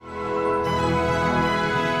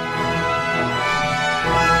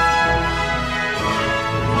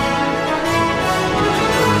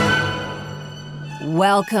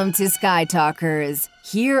Welcome to Sky Talkers.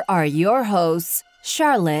 Here are your hosts,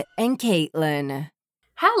 Charlotte and Caitlin.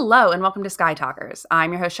 Hello and welcome to Sky Talkers.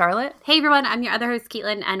 I'm your host, Charlotte. Hey everyone, I'm your other host,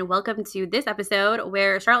 Caitlin, and welcome to this episode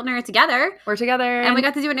where Charlotte and I are together. We're together. And we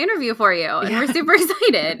got to do an interview for you, and we're super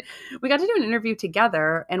excited. We got to do an interview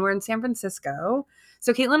together, and we're in San Francisco.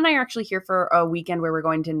 So Caitlin and I are actually here for a weekend where we're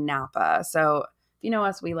going to Napa. So you know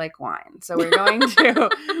us, we like wine. So we're going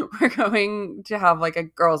to have like a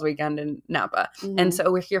girls' weekend in Napa. Mm-hmm. And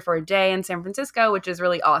so we're here for a day in San Francisco, which is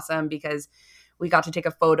really awesome because we got to take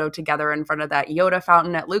a photo together in front of that Yoda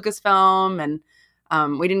fountain at Lucasfilm.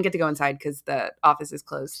 And we didn't get to go inside because the office is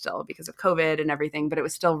closed still because of COVID and everything. But it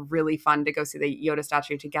was still really fun to go see the Yoda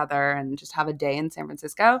statue together and just have a day in San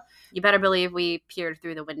Francisco. You better believe we peered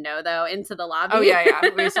through the window, though, into the lobby. Oh, yeah.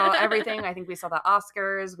 We saw everything. I think we saw the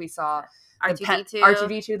Oscars. We saw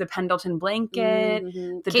R2-D2, the Pendleton blanket,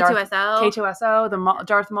 the K2SO, the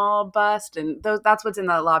Darth Maul bust. And that's what's in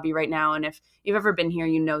the lobby right now. And if you've ever been here,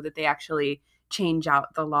 you know that they actually change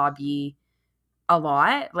out the lobby a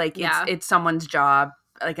lot. Like it's someone's job,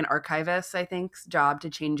 like an archivist, I think's job to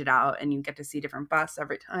change it out, and you get to see different busts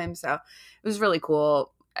every time. So it was really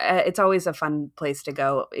cool. It's always a fun place to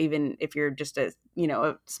go, even if you're just a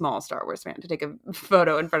small Star Wars fan, to take a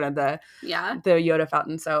photo in front of the Yoda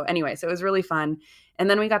fountain. So anyway, so it was really fun. And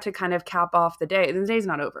then we got to kind of cap off the day. The day's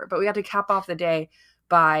not over, but we got to cap off the day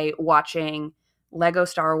by watching Lego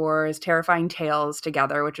Star Wars Terrifying Tales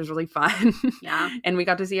together, which was really fun. Yeah. And we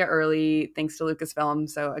got to see it early thanks to Lucasfilm.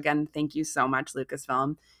 So again, thank you so much,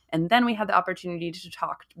 Lucasfilm. And then we had the opportunity to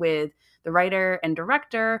talk with the writer and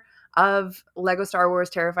director of Lego Star Wars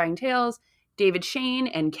Terrifying Tales, David Shane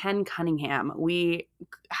and Ken Cunningham. We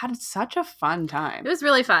had such a fun time. It was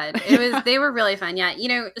really fun. They were really fun. Yeah.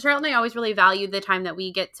 Charlotte and I always really value the time that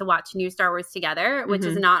we get to watch new Star Wars together, which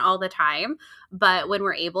is not all the time. But when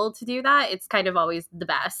we're able to do that, it's kind of always the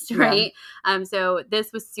best, right? Yeah. So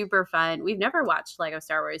this was super fun. We've never watched Lego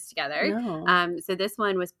Star Wars together. No. So this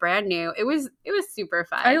one was brand new. It was super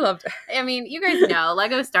fun. I loved it. I mean, you guys know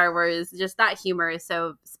Lego Star Wars, just that humor is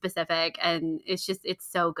so specific, and it's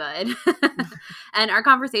so good. And our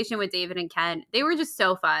conversation with David and Ken, they were just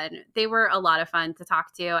so fun. They were a lot of fun to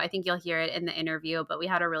talk to. I think you'll hear it in the interview, but we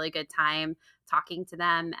had a really good time talking to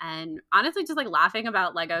them, and honestly just like laughing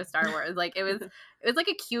about Lego Star Wars. Like it was like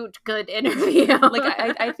a cute, good interview. Like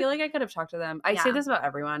I feel like I could have talked to them. I say this about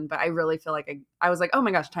everyone, but I really feel like I was like, oh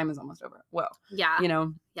my gosh, time is almost over. Whoa. Yeah.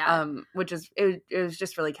 Yeah. Which is it was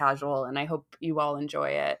just really casual, and I hope you all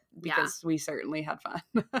enjoy it because we certainly had fun.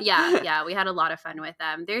 Yeah, we had a lot of fun with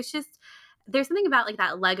them. There's something about like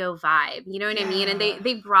that Lego vibe, you know what I mean? And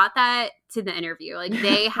they brought that to the interview. Like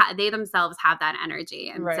they themselves have that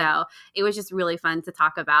energy. And so it was just really fun to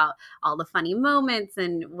talk about all the funny moments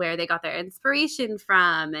and where they got their inspiration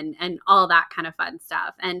from and all that kind of fun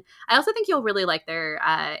stuff. And I also think you'll really like their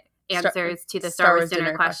answers to the Star Wars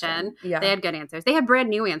dinner question. Yeah. They had good answers. They had brand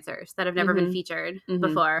new answers that have never been featured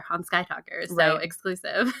before on Sky Talkers. So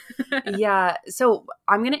exclusive. Yeah. So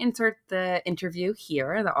I'm going to insert the interview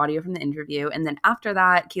here, the audio from the interview. And then after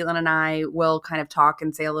that, Caitlin and I will kind of talk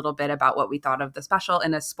and say a little bit about what we thought of the special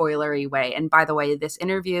in a spoilery way. And by the way, this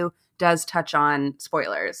interview does touch on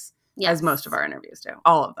spoilers, as most of our interviews do.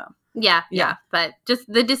 All of them. Yeah. But just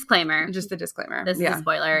the disclaimer. This is a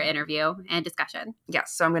spoiler interview and discussion.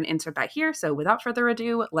 Yes. So I'm going to insert that here. So without further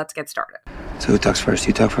ado, let's get started. So who talks first?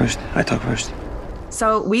 You talk first? I talk first.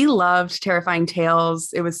 So we loved Terrifying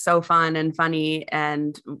Tales. It was so fun and funny,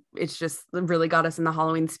 and it's just really got us in the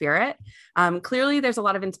Halloween spirit. Clearly, there's a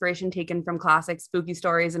lot of inspiration taken from classic spooky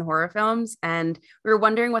stories and horror films, and we were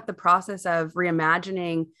wondering what the process of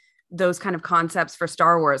reimagining those kind of concepts for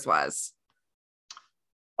Star Wars was.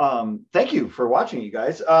 Thank you for watching, you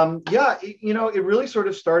guys. It really sort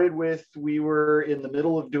of started with, we were in the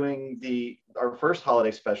middle of doing our first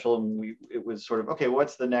holiday special, and it was sort of, okay,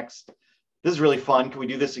 what's the next? This is really fun. Can we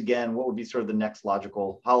do this again? What would be sort of the next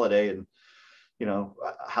logical holiday? And,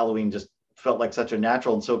 Halloween just felt like such a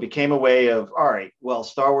natural. And so it became a way of, all right, well,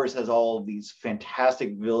 Star Wars has all of these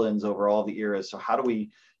fantastic villains over all the eras. So how do we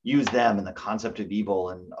use them and the concept of evil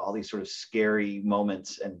and all these sort of scary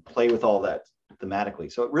moments and play with all that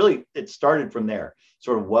thematically? So it started from there.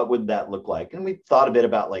 Sort of what would that look like? And we thought a bit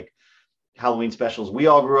about like Halloween specials we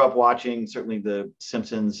all grew up watching, certainly the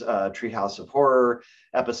Simpsons Treehouse of Horror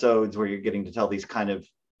episodes where you're getting to tell these kind of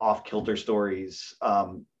off-kilter stories,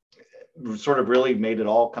 sort of really made it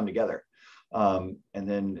all come together. And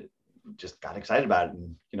then just got excited about it.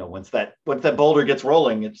 And, once that boulder gets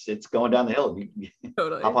rolling, it's going down the hill. You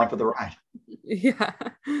totally hop on for the ride. Yeah.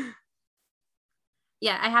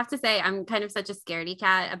 Yeah, I have to say, I'm kind of such a scaredy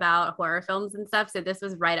cat about horror films and stuff. So this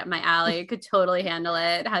was right up my alley. Could totally handle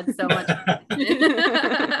it. Had so much.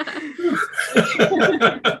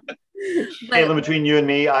 Caitlin, between you and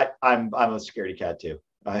me, I'm a scaredy cat too.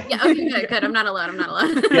 Yeah, okay, good. I'm not alone.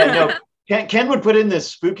 Yeah, no. Ken would put in this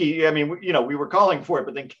spooky. I mean, we were calling for it,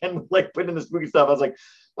 but then Ken would like put in the spooky stuff. I was like,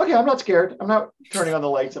 okay, I'm not scared. I'm not turning on the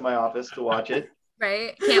lights in my office to watch it.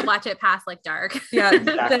 Right? Can't watch it past like dark. Yeah,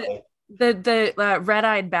 exactly. The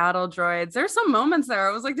red-eyed battle droids. There's some moments there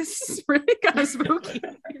I was like, this is really kind of spooky.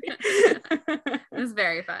 It was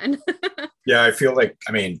very fun. Yeah, I feel like,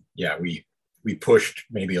 we pushed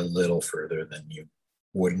maybe a little further than you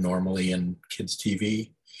would normally in kids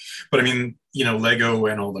TV, but Lego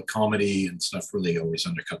and all the comedy and stuff really always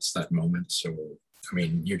undercuts that moment. So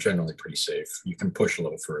you're generally pretty safe. You can push a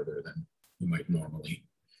little further than you might normally.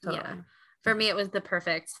 Yeah, for me it was the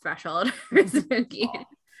perfect threshold for spooky.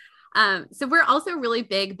 So we're also really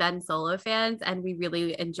big Ben Solo fans, and we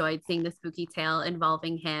really enjoyed seeing the spooky tale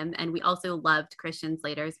involving him. And we also loved Christian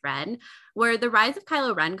Slater's Ren. Were the Rise of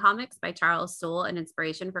Kylo Ren comics by Charles Soule an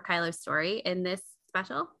inspiration for Kylo's story in this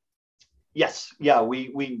special? Yes. Yeah,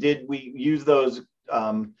 we did. We used those.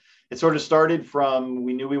 It sort of started from,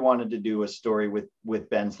 we knew we wanted to do a story with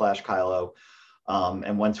Ben/Kylo.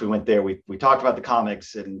 And once we went there, we talked about the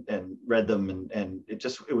comics and read them, and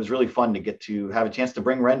it was really fun to get to have a chance to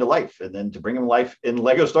bring Ren to life, and then to bring him to life in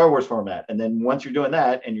Lego Star Wars format. And then once you're doing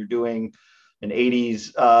that and you're doing an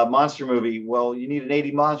 80s monster movie, well, you need an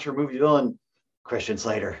 80s monster movie villain. Christian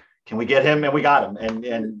Slater, can we get him? And we got him,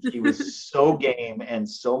 and he was so game and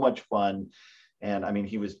so much fun. And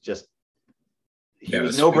he was just,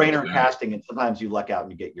 was no-brainer casting, and sometimes you luck out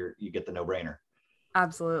and you get the no-brainer.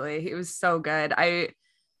 Absolutely. He was so good. I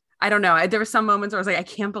don't know. There were some moments where I was like, I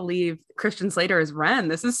can't believe Christian Slater is Ren.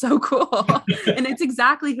 This is so cool. And it's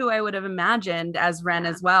exactly who I would have imagined as Ren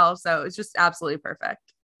as well. So it's just absolutely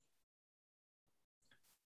perfect.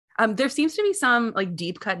 There seems to be some like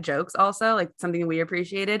deep cut jokes also, like something we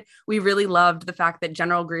appreciated. We really loved the fact that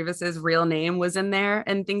General Grievous's real name was in there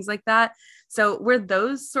and things like that. So were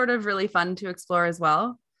those sort of really fun to explore as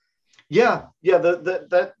well? Yeah.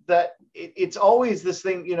 It's always this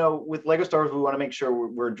thing, with Lego Star Wars, we want to make sure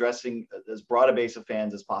we're addressing as broad a base of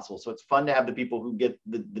fans as possible. So it's fun to have the people who get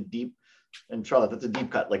the deep, and Charlotte, that's a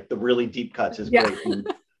deep cut, like the really deep cuts is great. And,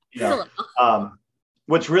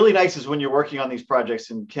 what's really nice is when you're working on these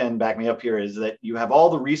projects, and Ken, back me up here, is that you have all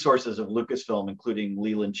the resources of Lucasfilm, including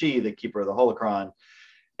Leland Chee, the keeper of the holocron.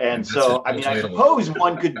 And so, I suppose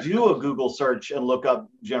one could do a Google search and look up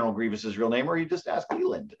General Grievous's real name, or you just ask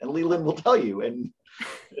Leland, and Leland will tell you. And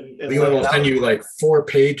Leland will send you like 4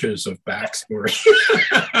 pages of backstory.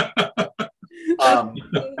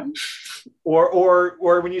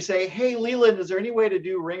 Or when you say, "Hey, Leland, is there any way to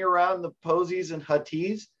do ring around the posies and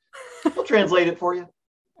Hutties?" He'll translate it for you.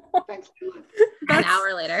 Thanks, Leland. An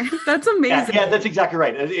hour later. That's amazing. Yeah, that's exactly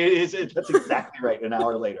right. That's exactly right. An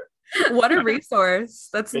hour later. What a resource.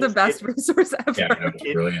 That's the best resource ever. Yeah,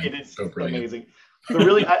 brilliant. It is so amazing. But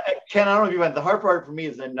really, Ken, I don't know if you went, the hard part for me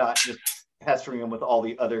is then not just pestering him with all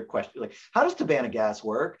the other questions. Like, how does Tabana gas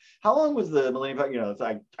work? How long was the Millennium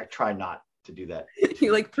Falcon? I try not to do that.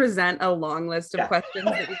 You like present a long list of questions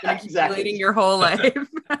that you've been accumulating your whole life.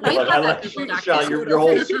 Your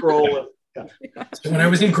whole scroll of. Yeah. So when I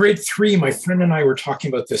was in grade 3, my friend and I were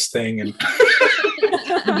talking about this thing, and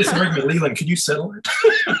this argument, Leland, could you settle it?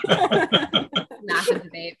 Massive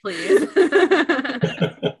debate, please.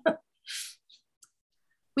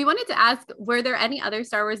 We wanted to ask, were there any other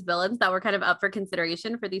Star Wars villains that were kind of up for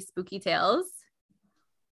consideration for these spooky tales?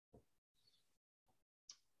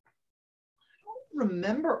 I don't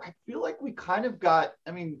remember. I feel like we kind of got,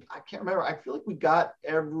 I can't remember. I feel like we got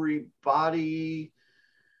everybody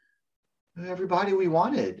we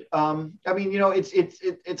wanted.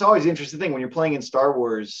 It's always an interesting thing when you're playing in Star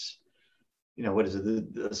Wars. What is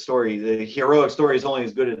it? The story, the heroic story is only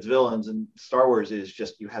as good as its villains, and Star Wars is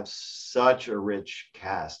just, you have such a rich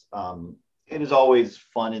cast. It is always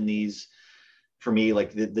fun in these, for me,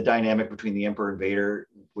 like the dynamic between the Emperor and Vader,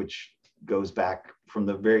 which goes back from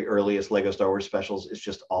the very earliest Lego Star Wars specials, is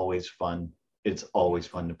just always fun. It's always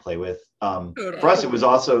fun to play with. For us, it was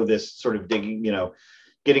also this sort of digging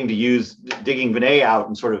Vinay out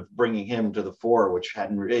and sort of bringing him to the fore, which it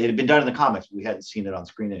had been done in the comics, but we hadn't seen it on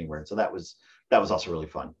screen anywhere. So that was also really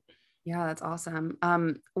fun. Yeah, that's awesome.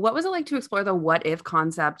 What was it like to explore the what if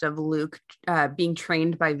concept of Luke being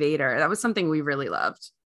trained by Vader? That was something we really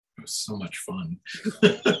loved. It was so much fun.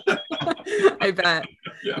 I bet.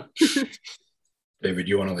 Yeah. David,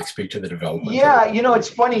 you want to speak to the development? Yeah, it's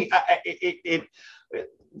funny.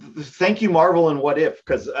 thank you, Marvel and What If,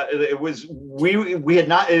 because it was we had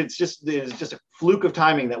not. It was just a fluke of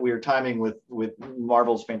timing that we were timing with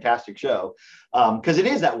Marvel's fantastic show, because it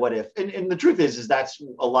is that What If, and the truth is that's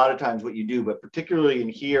a lot of times what you do, but particularly in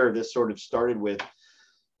here, this sort of started with,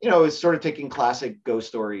 it's sort of taking classic ghost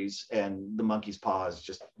stories, and The Monkey's Paw is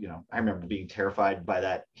just, I remember being terrified by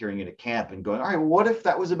that, hearing it at camp and going, all right, what if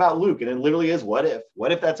that was about Luke? And it literally is what if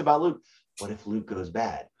that's about Luke? What if Luke goes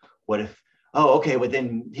bad? What if? Oh, okay, but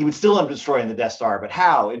then he would still end up destroying the Death Star, but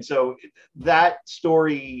how? And so that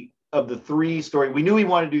story of the 3 story, we knew we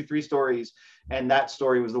wanted to do 3 stories, and that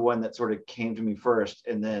story was the one that sort of came to me first.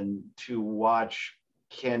 And then to watch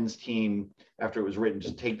Ken's team, after it was written,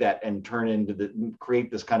 just take that and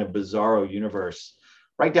create this kind of bizarro universe,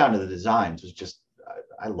 right down to the designs, was just,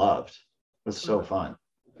 I loved. It was so fun.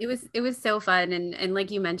 It was so fun, and like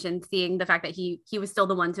you mentioned, seeing the fact that he was still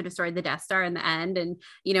the one to destroy the Death Star in the end, and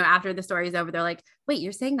after the story is over, they're like, wait,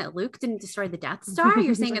 you're saying that Luke didn't destroy the Death Star?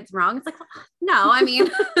 You're saying it's wrong? It's like, no, I mean,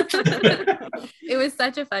 it was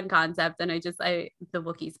such a fun concept, and the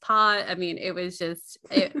Wookiee's Paw, I mean, it was just,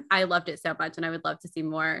 I loved it so much, and I would love to see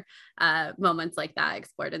more moments like that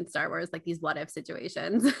explored in Star Wars, like these what if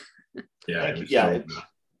situations. Yeah,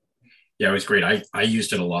 it was great. I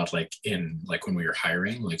used it a lot, like when we were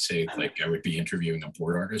hiring, say I would be interviewing a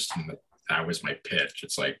board artist, and that was my pitch.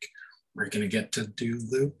 It's like, we're gonna get to do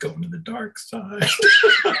Luke going to the dark side.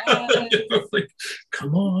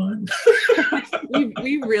 Come on.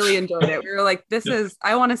 we really enjoyed it. We were like,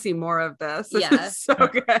 I want to see more of this. This is so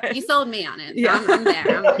good. You sold me on it. So yeah. I'm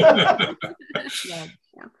there. Yeah.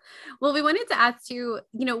 Well, we wanted to ask you,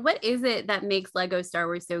 what is it that makes Lego Star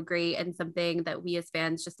Wars so great, and something that we as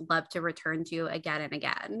fans just love to return to again and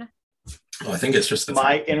again? Well, I think it's just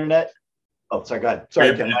my internet. Oh, sorry, go ahead.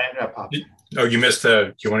 Sorry, Ken, my internet popped. Oh, you missed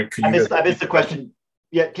the. I missed the question.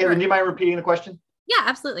 Yeah, Caitlin, do you mind repeating the question? Yeah,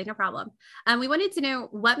 absolutely, no problem. We wanted to know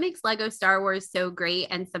what makes Lego Star Wars so great,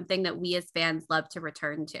 and something that we as fans love to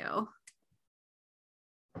return to.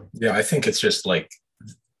 Yeah, I think it's just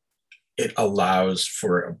it allows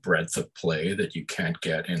for a breadth of play that you can't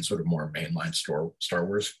get in sort of more mainline Star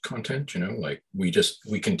Wars content. We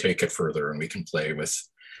can take it further, and we can play with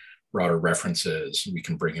broader references. We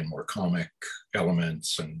can bring in more comic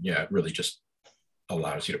elements, and it really just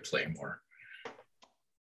allows you to play more.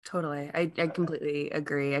 Totally. I completely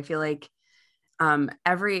agree. I feel like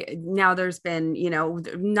now there's been,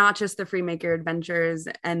 not just the Freemaker Adventures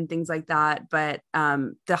and things like that, but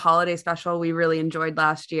the holiday special we really enjoyed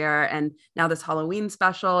last year, and now this Halloween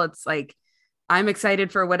special, it's like, I'm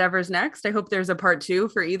excited for whatever's next. I hope there's a part 2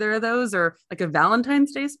 for either of those, or like a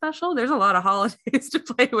Valentine's Day special. There's a lot of holidays to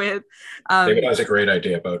play with. David has a great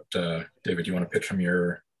idea about, David, you want to pitch from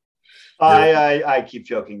your... I keep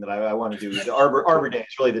joking that I want to do the Arbor Day.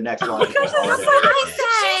 It's really the next one. That's what I said.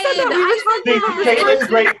 Caitlin's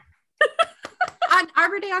great. On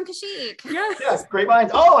Arbor Day on Kashyyyk. Yes, great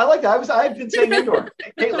minds. Oh, I like that. I've been saying indoor.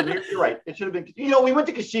 Caitlin, you're right. It should have been. We went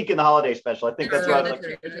to Kashyyyk in the holiday special. I think that's why I was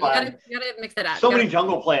like, you gotta mix it up. So many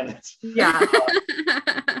jungle planets. Yeah.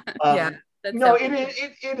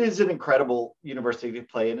 It is an incredible university to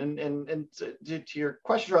play in, and to your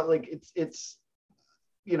question, it's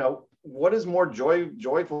what is more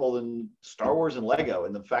joyful than Star Wars and Lego,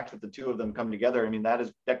 and the fact that the two of them come together. I mean,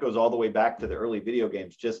 that goes all the way back to the early video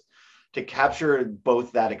games, just to capture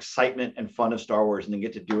both that excitement and fun of Star Wars, and then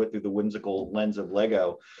get to do it through the whimsical lens of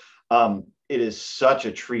Lego. It is such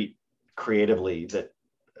a treat creatively that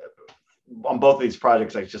on both of these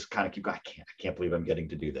projects, I just kind of keep going, I can't believe I'm getting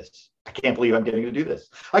to do this. I can't believe I'm getting to do this.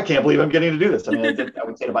 I can't believe I'm getting to do this. I mean, I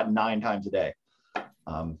would say it about 9 times a day.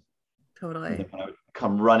 Totally. When I would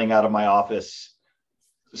come running out of my office,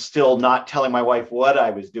 still not telling my wife what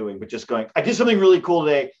I was doing, but just going, I did something really cool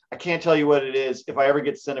today. I can't tell you what it is. If I ever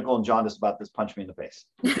get cynical and jaundiced about this, punch me in the face.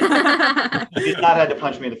 I did not had to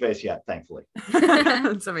punch me in the face yet, thankfully.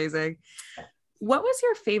 That's amazing. What was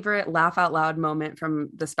your favorite laugh out loud moment from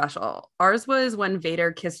the special? Ours was when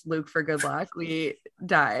Vader kissed Luke for good luck. We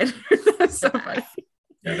died. That's so funny.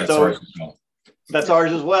 Yeah, that's ours as well. That's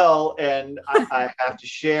ours as well. And I have to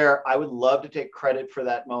share, I would love to take credit for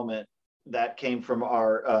that moment. That came from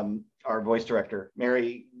our voice director,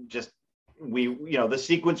 Mary. The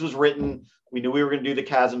sequence was written. We knew we were going to do the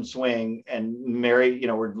chasm swing, and Mary,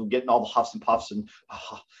 we're getting all the huffs and puffs, and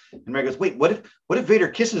Mary goes, "Wait, what if Vader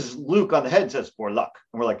kisses Luke on the head and says for luck?"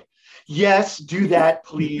 And we're like, "Yes, do that,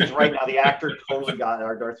 please, right now." The actor totally got it.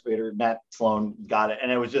 Our Darth Vader, Matt Sloan, got it,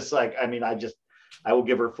 and it was just like, I will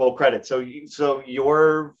give her full credit. So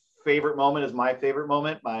your favorite moment is my favorite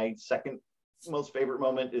moment. My second most favorite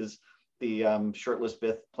moment is the shirtless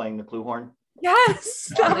Bith playing the clue horn.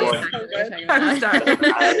 Yes. I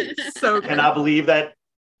so cannot believe that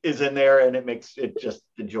is in there, and it makes it just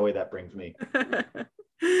the joy that brings me.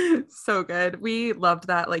 So good. We loved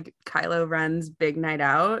that, like Kylo Ren's big night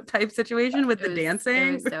out type situation with the dancing.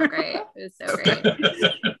 It was so great. It was so great.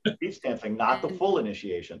 Beach dancing, not the full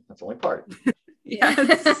initiation. That's the only part. Yes.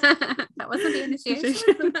 That wasn't the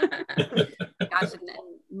initiation. Gosh, and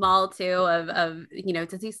Maul too of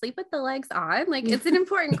does he sleep with the legs on? Like, it's an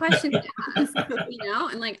important question to ask,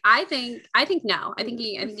 and like I think no. I think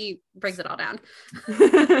he brings it all down.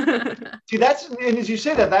 See, and as you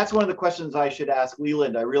say that's one of the questions I should ask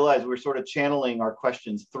Leland. I realize we're sort of channeling our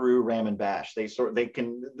questions through Ram and Bash. It's a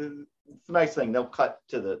nice thing. They'll cut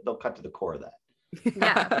to the core of that.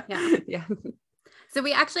 Yeah. So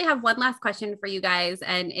we actually have one last question for you guys,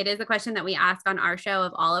 and it is a question that we ask on our show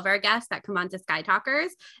of all of our guests that come on to Sky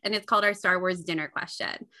Talkers, and it's called our Star Wars dinner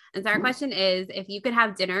question. And so our question is, if you could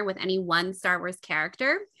have dinner with any one Star Wars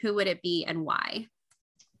character, who would it be and why?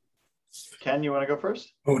 Ken, you want to go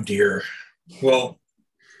first? Oh dear. Well,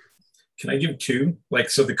 can I give two?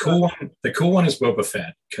 So the cool one is Boba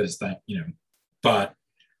Fett, because that, but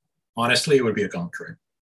honestly, it would be a Gonk droid.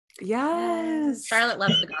 Yes. Charlotte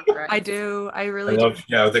loves the Gonk droid. I do. I really do.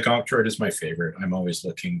 The Gonk droid is my favorite. I'm always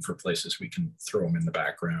looking for places we can throw him in the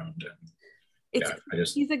background. And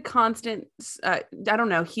he's a constant,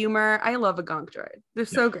 humor. I love a Gonk droid. They're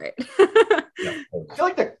so great. I feel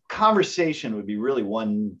like the conversation would be really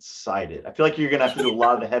one-sided. I feel like you're going to have to do a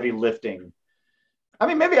lot of the heavy lifting. I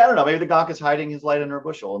mean, maybe, I don't know, maybe the Gonk is hiding his light under a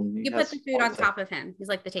bushel. And you put the food on top of him. He's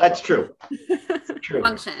like the table. That's true.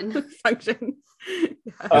 Function. Just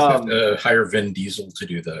have to hire Vin Diesel to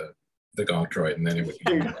do the Gonk droid, and then it would be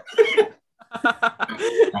Gonk.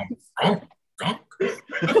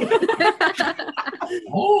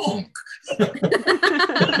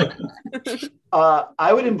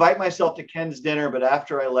 I would invite myself to Ken's dinner, but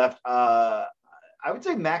after I left, I would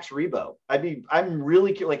say Max Rebo. I'm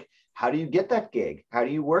really curious, like, how do you get that gig? How do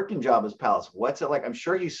you work in Jabba's palace? What's it like? I'm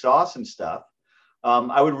sure he saw some stuff.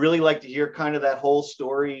 I would really like to hear kind of that whole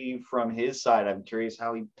story from his side. I'm curious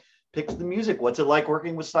how he picks the music. What's it like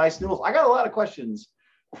working with Sy Snootles? I got a lot of questions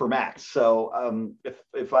for Max. So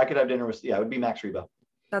if I could have dinner with, it would be Max Rebo.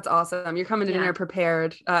 That's awesome. You're coming to dinner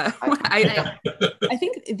prepared. I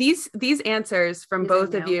think these answers from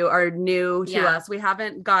both of you are new to us. We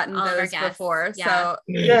haven't gotten those before. Yeah. So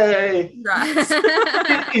yay!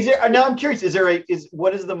 Now I'm curious.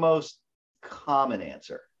 What is the most common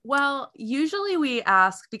answer? Well, usually we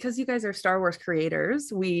ask, because you guys are Star Wars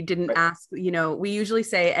creators, we didn't ask, we usually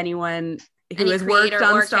say anyone who has worked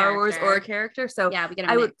on Star Wars or a character. So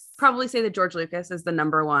I would probably say that George Lucas is the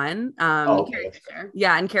number one. Carrie Fisher.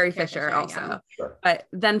 Yeah, and Carrie Fisher also. Yeah. Sure. But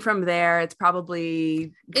then from there, it's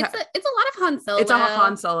probably it's a lot of Han Solo. It's a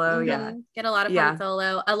Han Solo, yeah. Get a lot of Han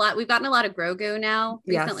Solo. We've gotten a lot of Grogu now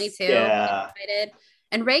recently too. Yeah.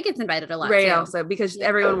 And Ray gets invited a lot. Ray too. Also, because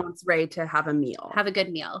everyone wants Ray to have a meal. Have a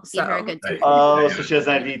good meal. Give her a good dinner. Oh, so she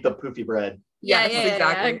doesn't have to eat the poofy bread. Yeah,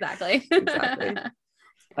 exactly.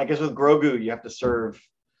 I guess with Grogu, you have to serve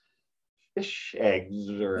fish eggs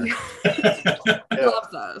or. Love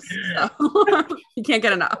those. So. You can't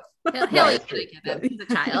get enough. He'll easily get it. He's a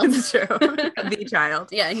child. It's true. The child.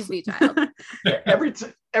 Yeah, he's the child.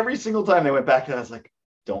 Every single time they went back to that, I was like,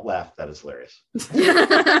 don't laugh. That is hilarious.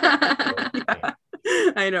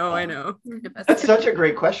 I know. That's such a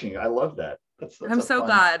great question. I love that. That's I'm so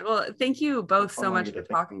glad. Well, thank you both so much for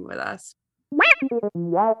talking with us.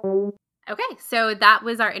 Okay, so that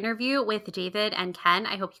was our interview with David and Ken.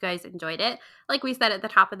 I hope you guys enjoyed it. Like we said at the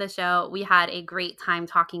top of the show, we had a great time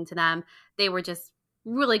talking to them. They were just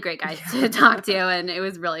really great guys to talk to, and it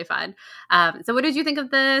was really fun. So what did you think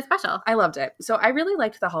of the special? I loved it. So I really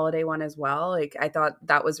liked the holiday one as well. Like, I thought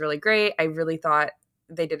that was really great. I really thought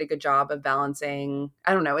they did a good job of balancing.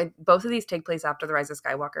 I don't know. Both of these take place after The Rise of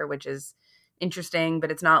Skywalker, which is interesting,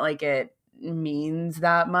 but it's not like it means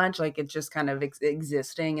that much. Like, it's just kind of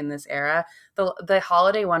existing in this era. The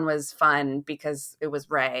holiday one was fun because it was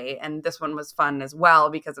Rey, and this one was fun as well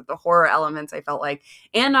because of the horror elements, I felt like.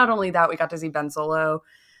 And not only that, we got to see Ben Solo,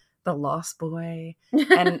 the Lost Boy,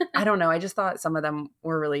 and I don't know, I just thought some of them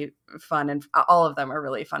were really fun, and all of them are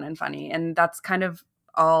really fun and funny, and that's kind of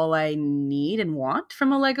all I need and want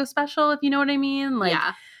from a Lego special, if you know what I mean. Like,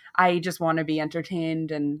 yeah. I just want to be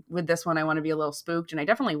entertained, and with this one I want to be a little spooked, and I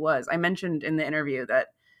definitely was. I mentioned in the interview that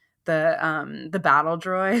the battle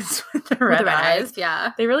droids with the red eyes.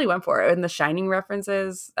 Yeah. They really went for it. And the Shining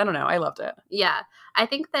references, I don't know, I loved it. Yeah. I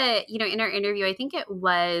think that, you know, in our interview, I think it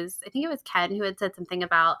was Ken who had said something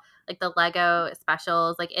about like the Lego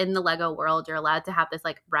specials, like in the Lego world, you're allowed to have this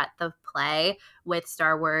like breadth of play with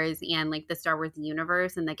Star Wars and like the Star Wars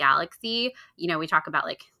universe and the galaxy. You know, we talk about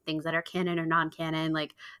like things that are canon or non-canon,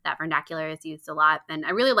 like that vernacular is used a lot. And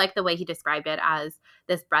I really like the way he described it as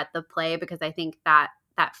this breadth of play, because I think that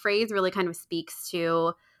phrase really kind of speaks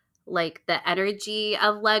to like the energy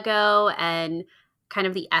of Lego and kind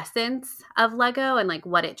of the essence of Lego and like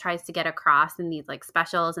what it tries to get across in these like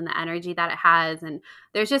specials and the energy that it has. And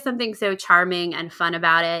there's just something so charming and fun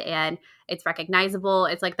about it. And it's recognizable.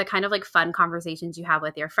 It's like the kind of like fun conversations you have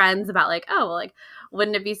with your friends about like, oh, well, like,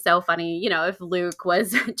 wouldn't it be so funny, you know, if Luke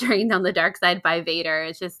was trained on the dark side by Vader?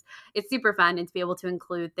 It's super fun. And to be able to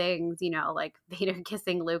include things, you know, like Vader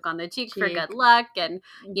kissing Luke on the cheek for good luck, and,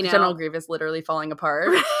 you know, General Grievous literally falling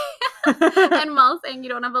apart. And Maul saying you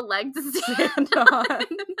don't have a leg to stand on.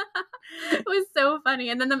 It was so funny.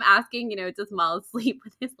 And then them asking, you know, does Maul sleep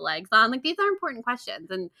with his legs on? Like, these are important questions.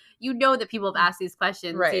 And you know that people have asked these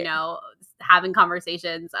questions, right, you know, having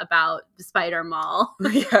conversations about Spider Maul.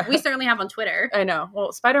 Yeah. We certainly have on Twitter. I know.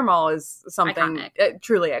 Well, Spider Maul is something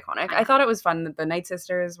truly iconic. I thought it was fun that the Night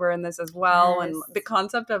Sisters were in this as well. Yes. And the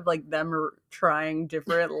concept of like them trying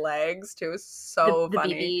different legs too is so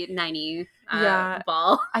funny. The BB-90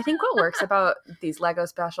 ball. I think what works about these Lego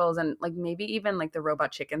specials and like maybe even like the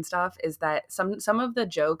Robot Chicken stuff is that some of the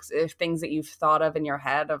jokes, if things that you've thought of in your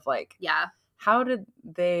head of like, how did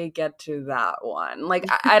they get to that one? Like,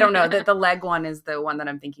 I don't know. The leg one is the one that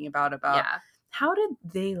I'm thinking about how did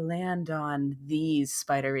they land on these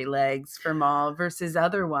spidery legs for Maul versus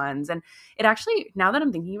other ones? And it actually, now that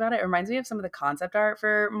I'm thinking about it, reminds me of some of the concept art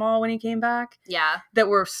for Maul when he came back. Yeah. That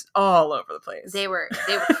were all over the place. They were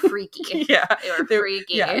freaky. Yeah. They were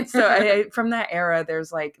freaky. Yeah. So from that era,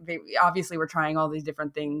 there's like, they obviously were trying all these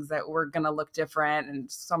different things that were going to look different. And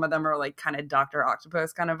some of them are like kind of Dr.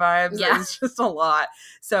 Octopus kind of vibes. Yeah. It's just a lot.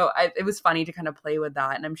 So it was funny to kind of play with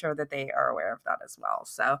that. And I'm sure that they are aware of that as well.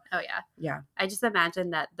 So. Oh, yeah. Yeah. I just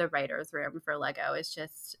imagine that the writer's room for Lego is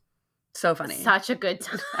just so funny. Such a good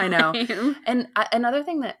time. I know. And another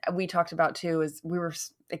thing that we talked about too is we were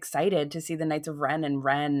excited to see the Knights of Ren and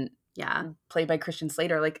Ren played by Christian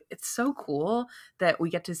Slater. Like, it's so cool that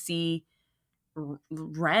we get to see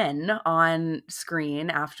Ren on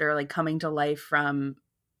screen after like coming to life from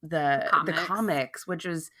the comics, which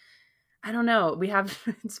is, I don't know.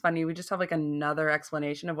 It's funny. We just have like another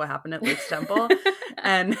explanation of what happened at Luke's temple.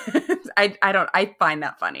 And I find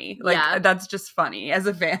that funny. Like, that's just funny as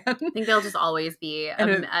a fan. I think there'll just always be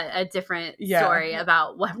a different story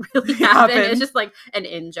about what really happened. It's just like an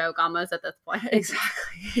in-joke almost at this point.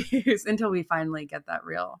 Exactly. Until we finally get that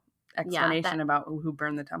real explanation about who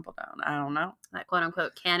burned the temple down. I don't know. That quote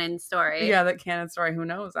unquote canon story. Yeah, that canon story. Who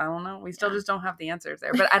knows? I don't know. We still just don't have the answers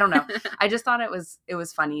there. But I don't know. I just thought it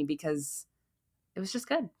was funny because it was just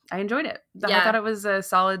good. I enjoyed it. I thought it was a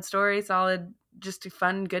solid story, just a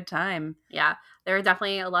fun, good time. Yeah. There were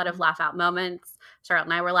definitely a lot of laugh out moments. Charlotte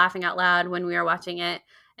and I were laughing out loud when we were watching it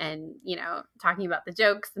and, you know, talking about the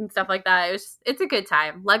jokes and stuff like that. It's a good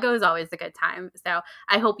time. Lego is always a good time. So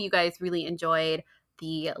I hope you guys really enjoyed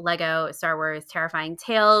the Lego Star Wars Terrifying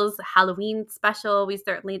Tales Halloween special. We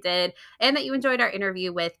certainly did. And that you enjoyed our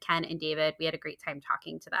interview with Ken and David. We had a great time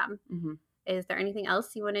talking to them. Mm-hmm. Is there anything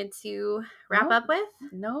else you wanted to wrap up with?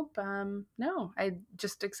 Nope. No. I'm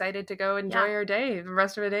just excited to go enjoy our day, the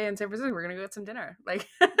rest of the day in San Francisco. We're gonna go get some dinner. Like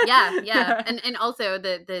yeah. And also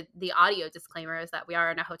the audio disclaimer is that we are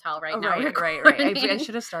in a hotel right now. Right. I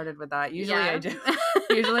should have started with that. Usually I do.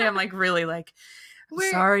 Usually I'm like really like,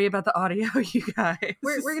 sorry about the audio, you guys.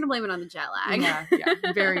 We're gonna blame it on the jet lag. Yeah,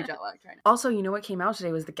 very jet lagged right now. Also, you know what came out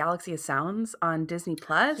today was the Galaxy of Sounds on Disney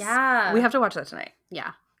Plus. Yeah, we have to watch that tonight.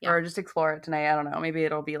 Yeah. Or just explore it tonight. I don't know. Maybe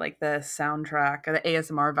it'll be like the soundtrack or the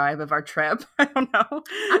ASMR vibe of our trip. I don't know.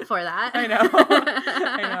 I'm for that. I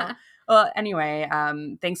know. Well, anyway,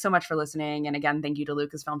 thanks so much for listening. And again, thank you to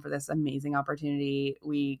Lucasfilm for this amazing opportunity.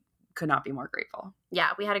 We could not be more grateful. Yeah,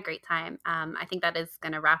 we had a great time. I think that is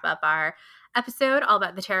going to wrap up our episode all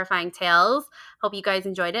about the Terrifying Tales. Hope you guys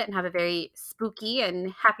enjoyed it and have a very spooky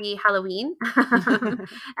and happy Halloween.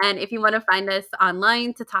 And if you want to find us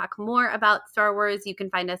online to talk more about Star Wars, you can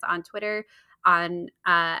find us on Twitter on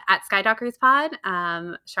at Skytalkers Pod.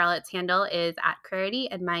 Charlotte's handle is at Clarity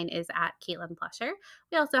and mine is at Caitlin Plusher.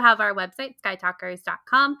 We also have our website,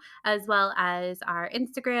 skytalkers.com, as well as our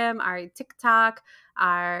Instagram, our TikTok,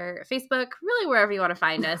 our Facebook, really wherever you want to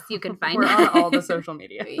find us, you can find us. We're on all the social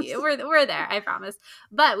media. We're there, I promise.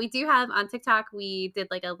 But we do have on TikTok, we did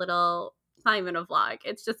like a little, it's not even a vlog.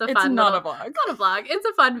 It's just a fun. It's not a vlog. It's not a vlog. It's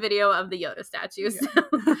a fun video of the Yoda statue. Yeah.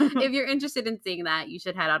 So if you're interested in seeing that, you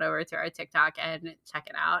should head on over to our TikTok and check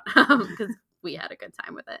it out because we had a good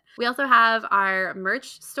time with it. We also have our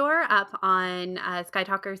merch store up on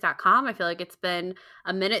skytalkers.com. I feel like it's been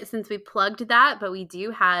a minute since we plugged that, but we do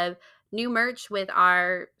have new merch with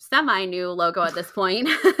our semi-new logo at this point.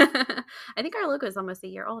 I think our logo is almost a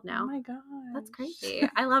year old now. Oh my god, that's crazy!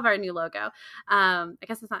 I love our new logo. I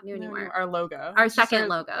guess it's not new anymore. Our logo, our second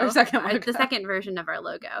logo, the second version of our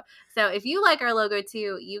logo. So if you like our logo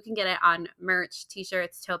too, you can get it on merch,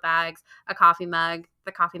 t-shirts, tote bags, a coffee mug.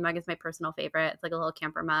 The coffee mug is my personal favorite. It's like a little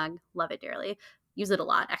camper mug. Love it dearly. Use it a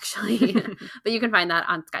lot, actually. But you can find that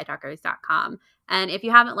on skytalkers.com. And if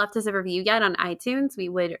you haven't left us a review yet on iTunes, we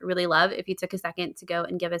would really love if you took a second to go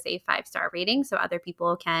and give us a 5-star rating so other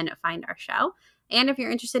people can find our show. And if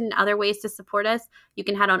you're interested in other ways to support us, you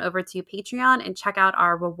can head on over to Patreon and check out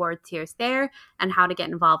our reward tiers there and how to get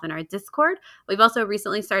involved in our Discord. We've also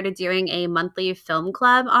recently started doing a monthly film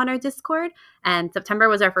club on our Discord, and September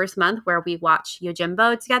was our first month where we watched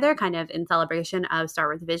Yojimbo together, kind of in celebration of Star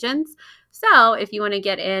Wars Visions. So if you want to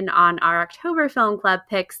get in on our October film club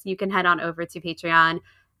picks, you can head on over to Patreon.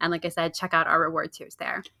 And like I said, check out our reward tiers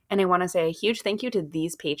there. And I want to say a huge thank you to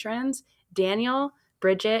these patrons: Daniel,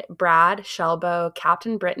 Bridget, Brad, Shelbo,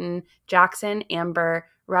 Captain Britain, Jackson, Amber,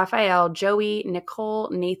 Raphael, Joey, Nicole,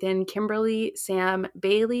 Nathan, Kimberly, Sam,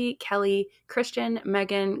 Bailey, Kelly, Christian,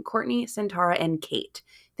 Megan, Courtney, Centaura, and Kate.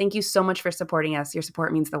 Thank you so much for supporting us. Your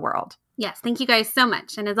support means the world. Yes, thank you guys so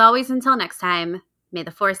much. And as always, until next time, may the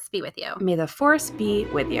Force be with you. May the Force be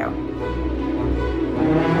with you.